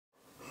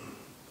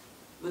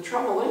The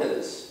trouble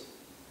is,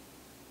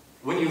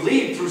 when you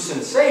lead through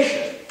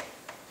sensation,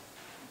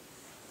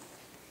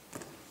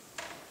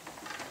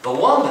 the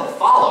one that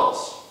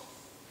follows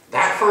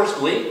that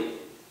first lead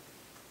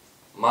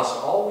must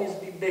always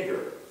be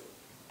bigger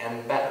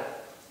and better,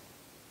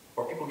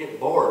 or people get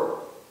bored.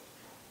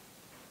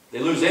 They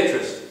lose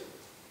interest,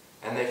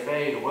 and they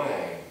fade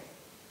away.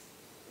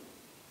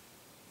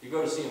 You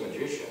go to see a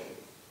magician,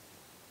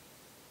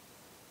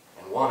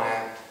 and one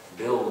act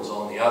builds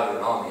on the other,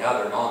 and on the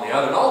other, and on the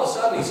other, and all of a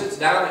sudden he sits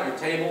down at your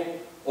table,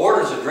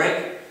 orders a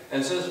drink,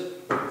 and says,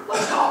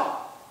 let's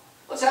talk.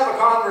 Let's have a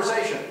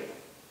conversation.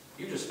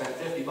 You just spent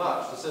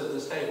 $50 to sit at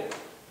this table.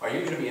 Are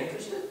you going to be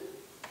interested?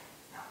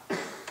 No.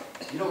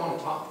 You don't want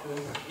to talk to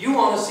him. You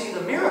want to see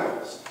the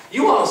miracles.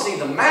 You want to see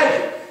the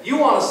magic. You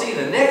want to see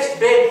the next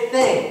big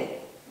thing.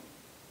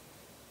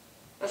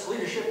 That's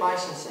leadership by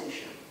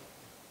sensation.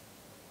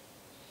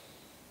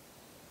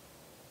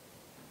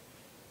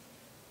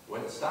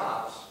 When it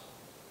stops,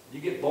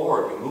 you get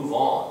bored, you move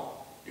on,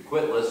 you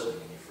quit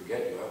listening, and you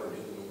forget you ever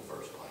knew them in the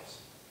first place.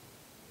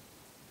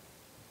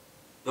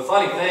 The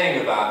funny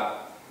thing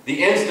about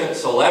the instant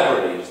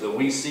celebrities that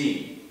we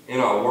see in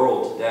our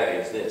world today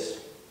is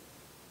this.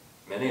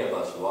 Many of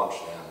us watch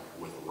them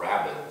with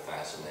rabid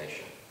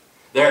fascination.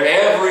 Their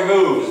every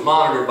move is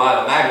monitored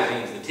by the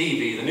magazines, the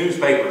TV, the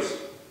newspapers.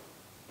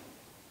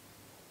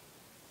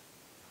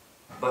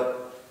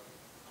 But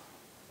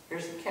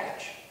here's the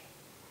catch.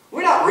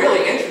 We're not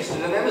really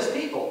interested in them as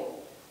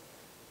people.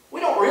 We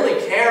don't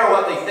really care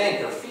what they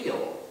think or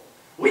feel.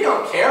 We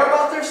don't care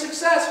about their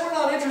success. We're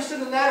not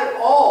interested in that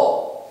at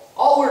all.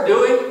 All we're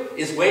doing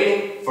is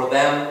waiting for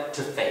them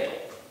to fail.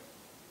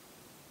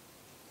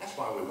 That's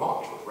why we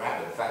watch with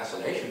rabid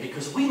fascination,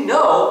 because we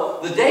know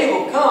the day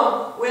will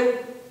come when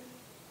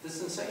the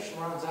sensation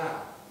runs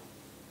out.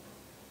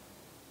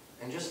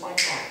 And just like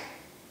that,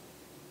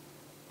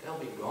 they'll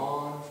be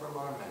gone from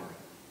our memory.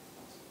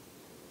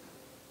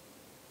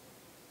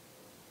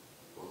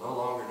 We'll no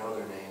longer know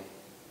their name.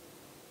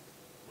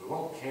 We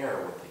won't care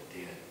what they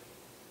did.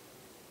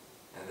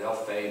 And they'll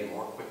fade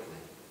more quickly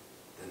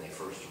than they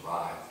first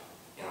arrived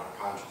in our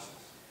consciousness.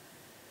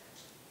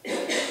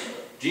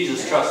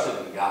 Jesus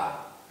trusted in God.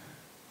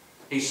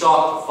 He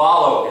sought to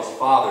follow his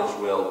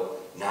Father's will,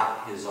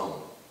 not his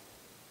own.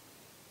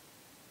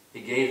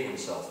 He gave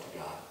himself to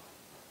God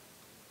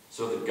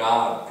so that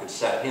God could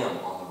set him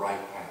on the right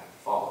path to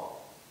follow.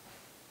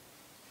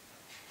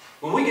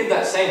 When we give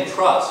that same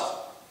trust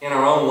in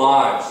our own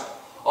lives,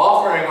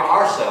 offering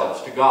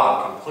ourselves to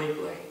God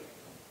completely,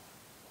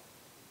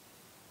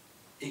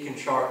 he can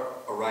chart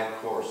a right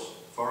course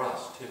for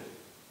us too.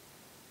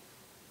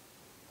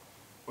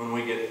 When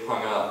we get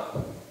hung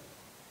up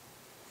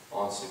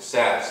on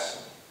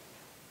success,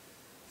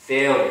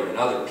 failure, and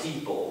other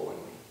people, when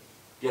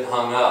we get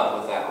hung up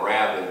with that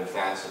rabid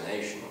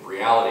fascination of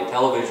reality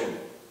television,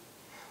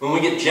 when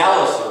we get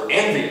jealous or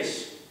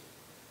envious,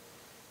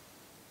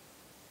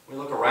 we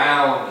look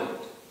around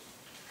at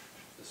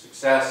the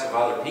success of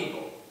other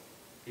people,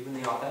 even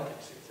the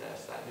authentic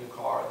success, that new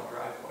car in the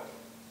driveway,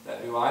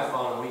 that new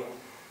iPhone, and we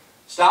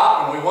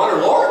stop and we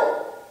wonder,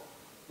 Lord,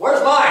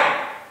 where's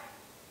mine?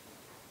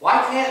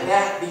 Why can't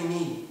that be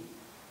me?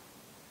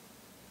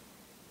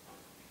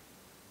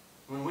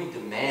 When we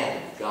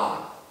demand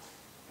God,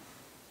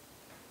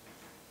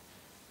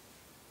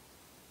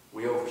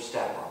 we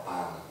overstep our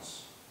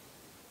bounds.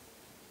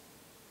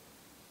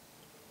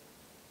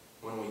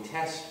 When we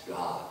test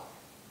God,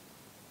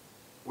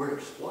 we're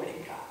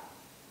exploiting God.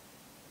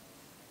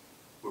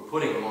 We're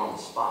putting him on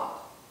the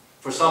spot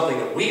for something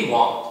that we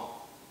want,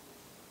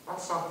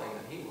 not something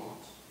that he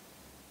wants.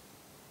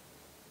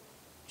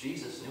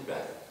 Jesus knew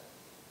better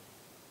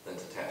than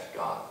to test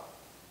God.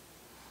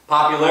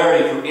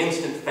 Popularity through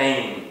instant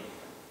fame,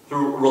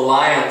 through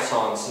reliance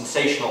on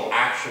sensational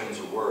actions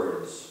or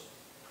words,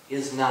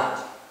 is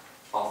not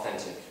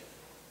authentic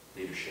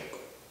leadership.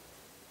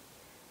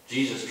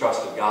 Jesus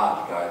trusted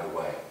God to guide the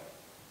way,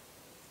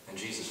 and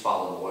Jesus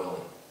followed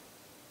loyally,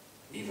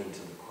 even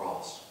to the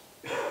cross.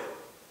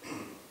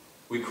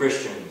 We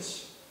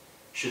Christians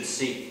should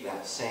seek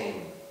that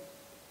same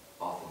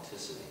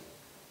authenticity,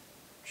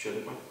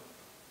 shouldn't we?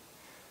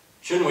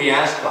 Shouldn't we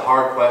ask the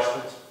hard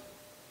questions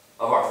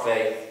of our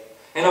faith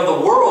and of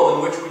the world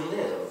in which we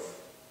live?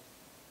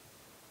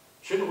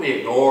 Shouldn't we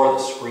ignore the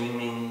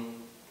screaming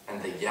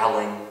and the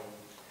yelling,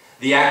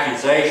 the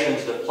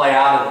accusations that play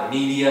out in the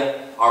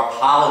media, our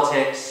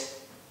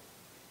politics?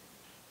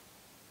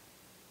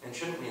 And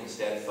shouldn't we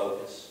instead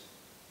focus?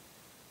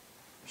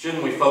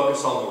 Shouldn't we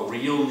focus on the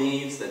real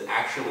needs that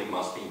actually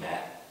must be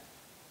met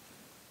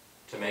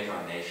to make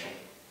our nation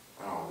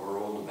and our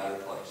world a better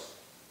place?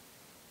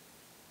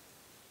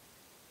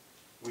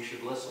 We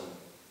should listen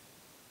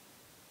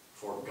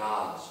for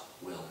God's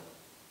will,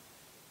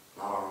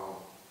 not our own.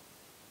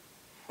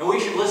 And we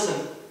should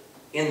listen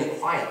in the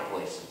quiet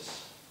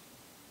places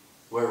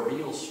where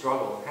real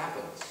struggle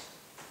happens.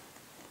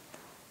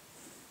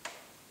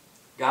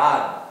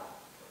 God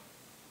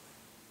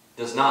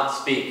does not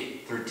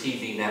speak through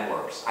TV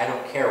networks. I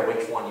don't care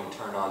which one you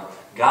turn on.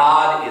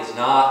 God is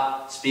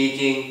not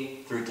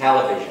speaking through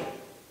television.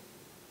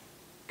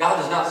 God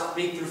does not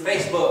speak through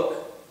Facebook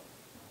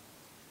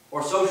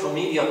or social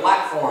media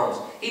platforms.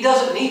 He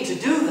doesn't need to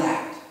do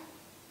that.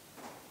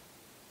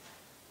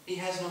 He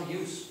has no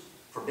use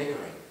for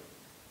bickering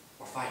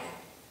or fighting.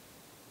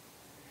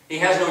 He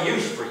has no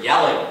use for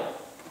yelling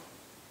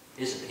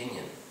his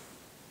opinion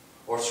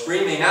or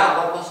screaming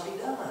out what must be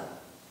done.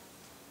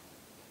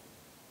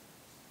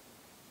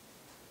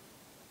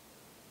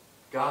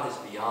 God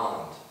is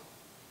beyond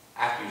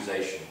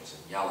accusations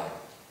and yelling.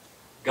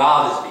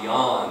 God is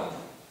beyond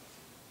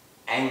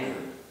anger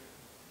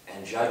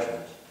and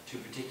judgment to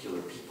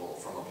particular people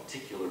from a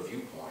particular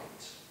viewpoint.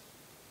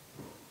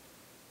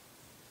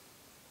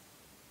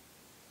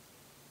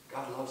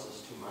 God loves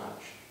us too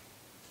much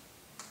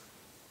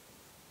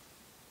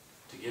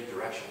to give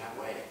direction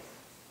that way.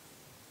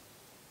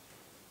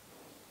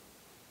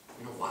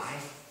 You know why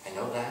I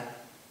know that?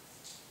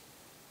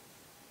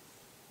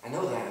 I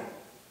know that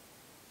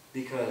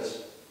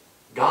because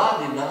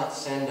God did not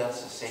send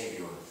us a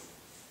Savior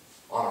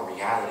on a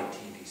reality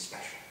TV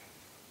special.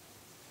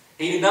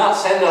 He did not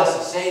send us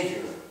a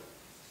Savior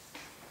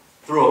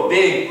through a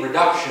big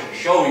production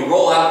show. We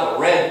roll out the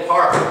red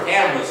carpet,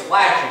 cameras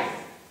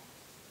flashing.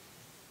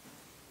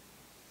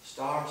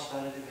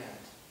 Star-studded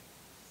event.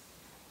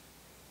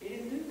 He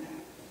didn't do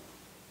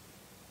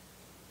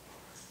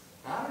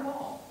that. Not at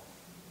all.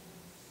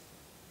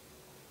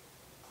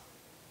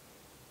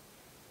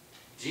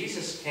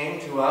 Jesus came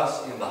to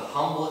us in the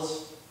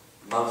humblest,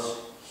 most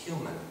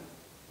human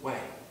way.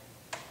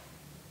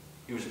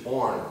 He was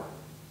born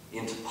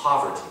into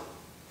poverty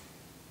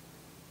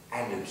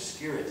and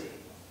obscurity.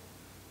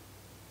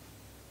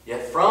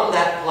 Yet from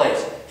that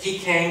place, he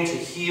came to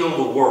heal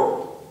the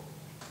world.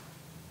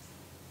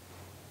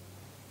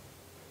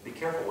 Be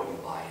careful what you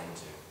buy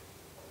into.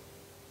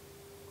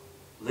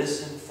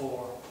 Listen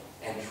for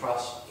and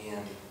trust in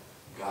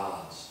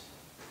God's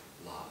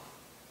love.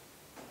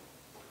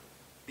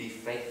 Be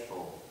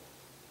faithful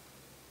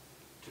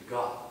to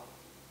God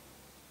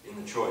in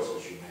the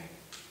choices you make.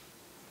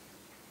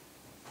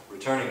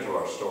 Returning to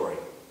our story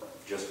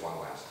just one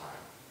last time.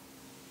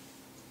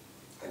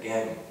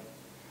 Again,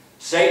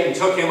 Satan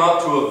took him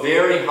up to a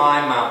very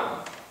high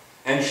mountain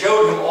and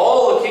showed him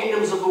all the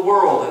kingdoms of the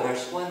world and their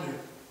splendor.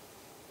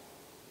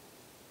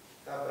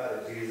 How about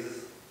it,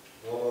 Jesus?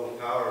 Want a little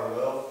power and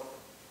wealth?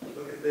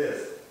 Look at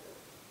this.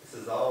 This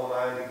is all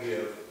mine to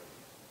give.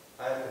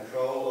 I have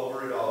control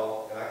over it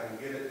all, and I can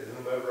give it to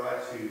whomever I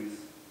choose.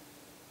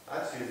 I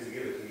choose to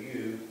give it to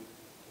you,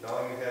 and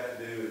all you have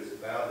to do is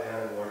bow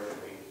down and worship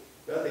me.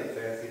 Nothing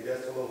fancy,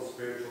 just a little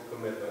spiritual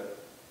commitment.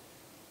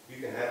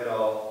 You can have it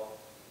all.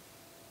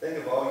 Think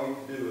of all you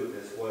could do with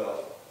this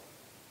wealth.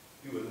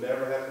 You would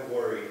never have to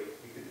worry.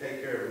 You could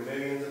take care of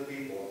millions of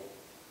people.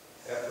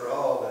 After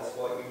all, that's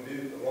what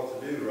you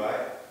want to do,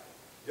 right?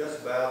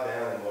 Just bow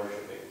down and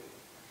worship me.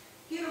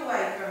 Get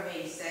away from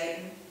me,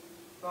 Satan,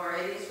 for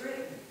it is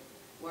written,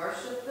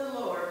 worship the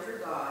Lord your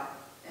God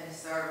and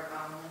serve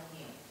only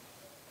him.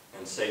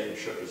 And Satan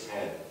shook his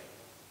head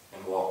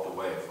and walked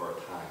away for a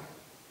time.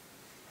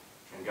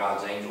 And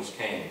God's angels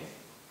came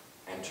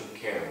and took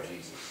care of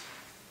Jesus.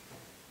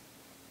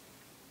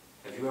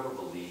 Have you ever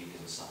believed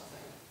in something?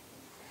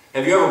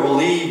 Have you ever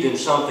believed in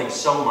something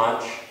so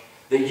much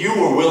that you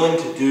were willing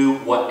to do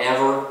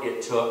whatever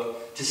it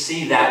took to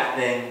see that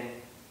thing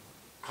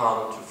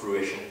come to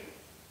fruition?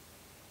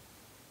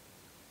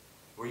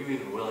 Were you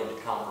even willing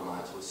to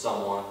compromise with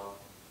someone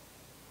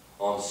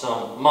on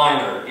some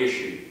minor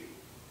issue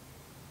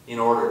in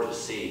order to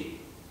see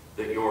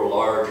that your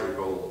larger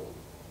goal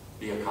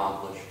be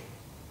accomplished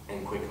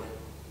and quickly?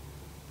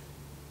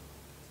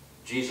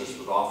 Jesus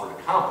was offered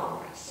a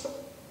compromise.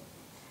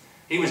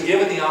 He was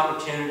given the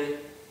opportunity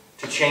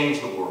to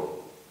change the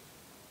world,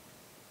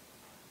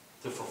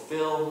 to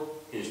fulfill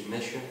his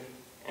mission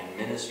and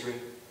ministry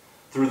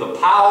through the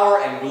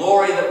power and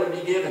glory that would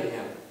be given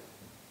him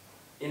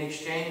in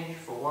exchange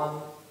for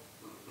one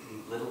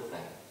little thing.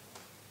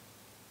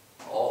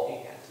 All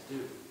he had to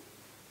do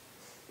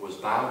was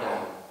bow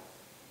down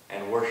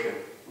and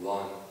worship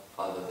one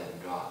other than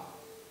God.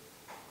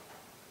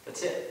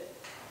 That's it.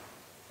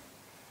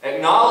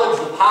 Acknowledge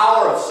the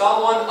power of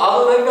someone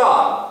other than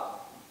God,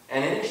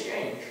 and in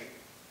exchange,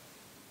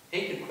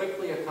 he could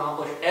quickly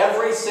accomplish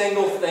every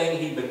single thing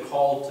he'd been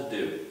called to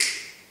do.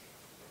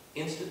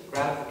 Instant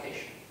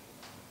gratification.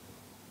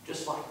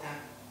 Just like that.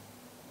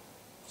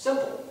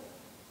 Simple.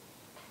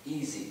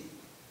 Easy.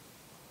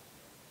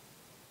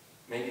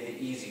 Maybe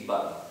the easy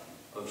button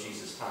of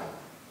Jesus' time.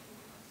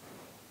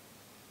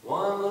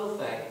 One little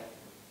thing,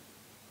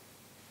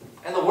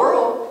 and the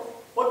world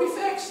would be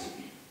fixed.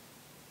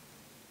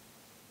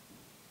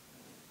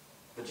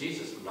 But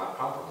Jesus would not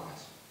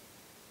compromise.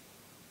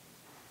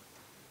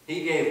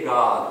 He gave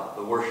God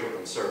the worship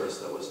and service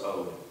that was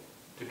owed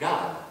to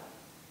God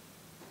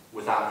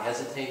without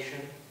hesitation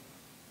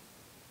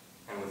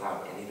and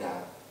without any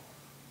doubt.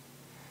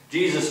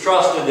 Jesus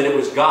trusted that it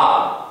was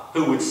God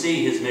who would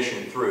see his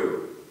mission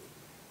through.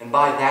 And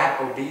by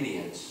that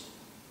obedience,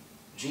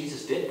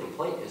 Jesus did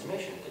complete his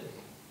mission, didn't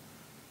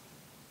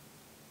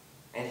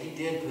he? And he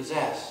did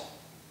possess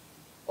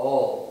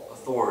all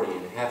authority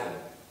in heaven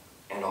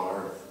and on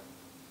earth.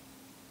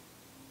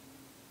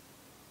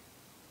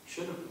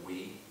 Shouldn't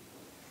we,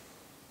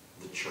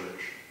 the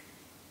church,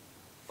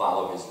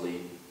 follow his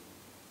lead?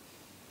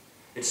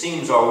 It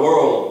seems our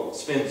world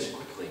spins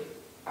quickly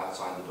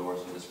outside the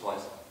doors of this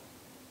place.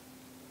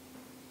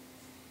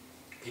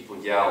 People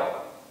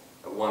yell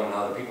at one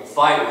another. People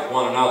fight with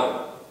one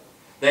another.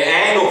 They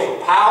angle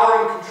for power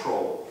and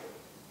control.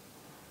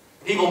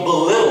 People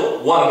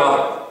belittle one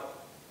another.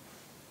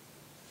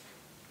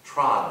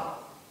 Trod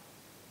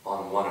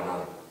on one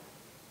another.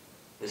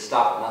 They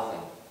stop at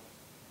nothing.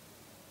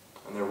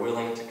 And they're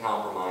willing to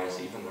compromise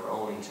even their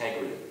own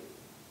integrity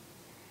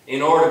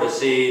in order to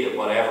see that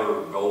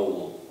whatever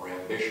goal or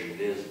ambition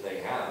it is that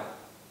they have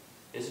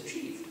is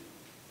achieved.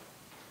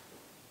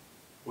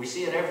 We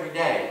see it every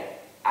day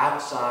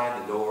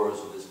outside the doors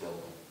of this building.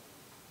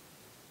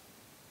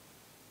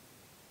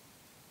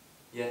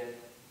 Yet,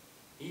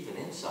 even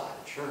inside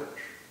a church,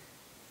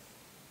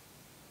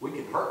 we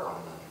can hurt one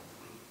another.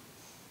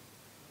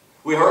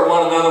 We hurt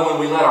one another when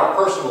we let our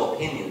personal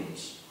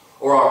opinions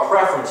or our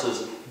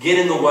preferences get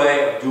in the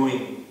way of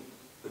doing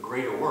the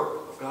greater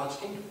work of God's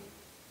kingdom.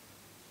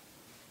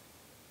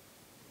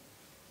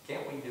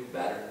 Can't we do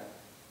better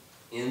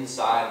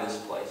inside this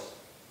place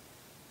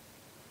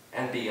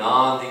and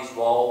beyond these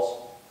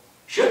walls?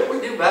 Shouldn't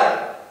we do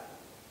better?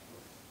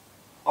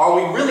 Are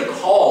we really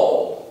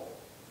called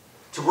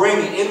to bring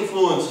the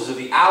influences of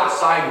the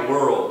outside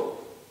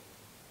world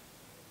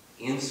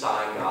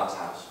inside God's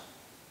house?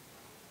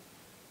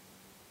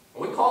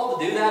 Are we called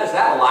to do that? Is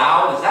that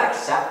allowed? Is that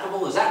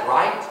acceptable? Is that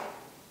right?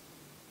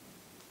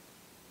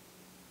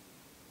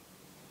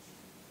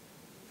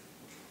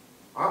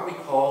 Aren't we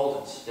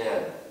called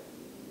instead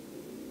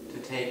to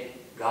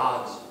take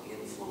God's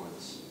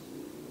influence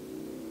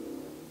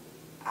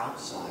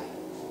outside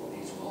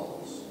these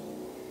walls,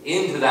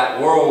 into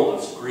that world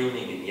of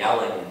screaming and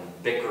yelling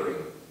and bickering,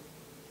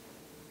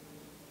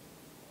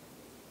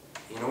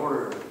 in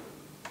order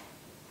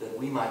that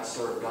we might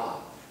serve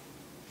God,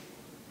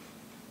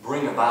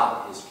 bring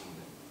about his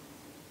kingdom,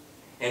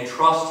 and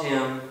trust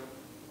him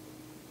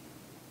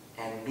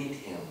and meet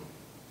him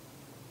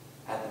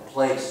at the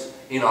place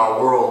in our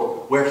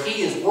world where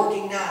he is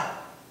working now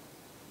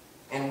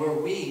and where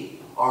we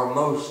are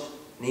most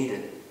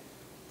needed,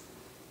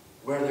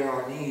 where there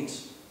are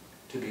needs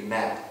to be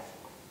met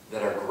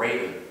that are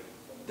greater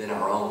than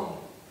our own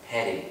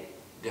petty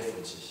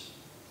differences.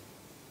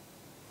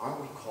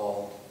 Aren't we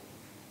called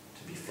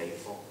to be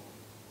faithful?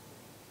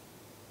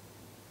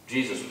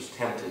 Jesus was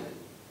tempted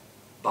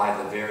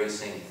by the very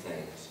same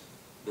things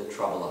that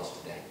trouble us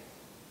today.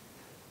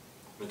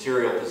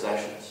 Material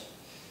possessions,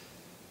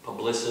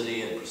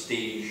 publicity and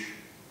prestige,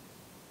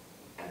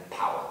 and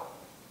power.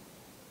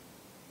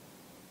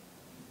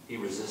 He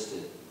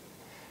resisted.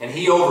 And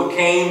he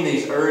overcame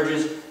these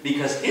urges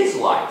because his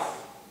life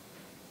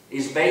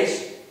is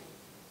based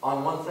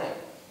on one thing: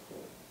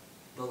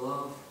 the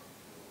love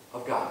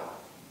of God.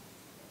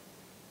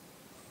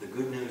 The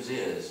good news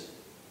is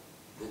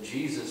that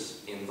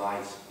Jesus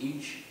invites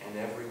each and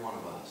every one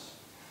of us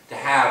to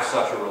have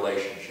such a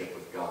relationship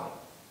with God.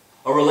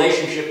 A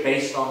relationship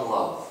based on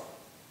love,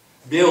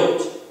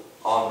 built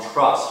on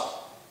trust,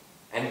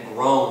 and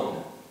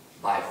grown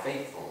by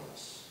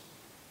faithfulness.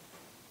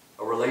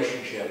 A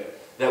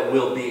relationship that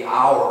will be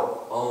our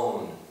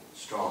own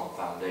strong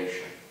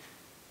foundation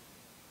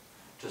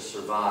to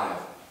survive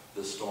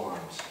the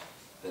storms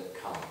that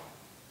come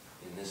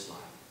in this life.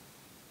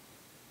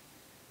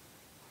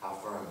 How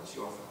firm is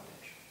your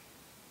foundation?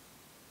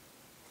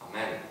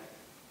 Amen.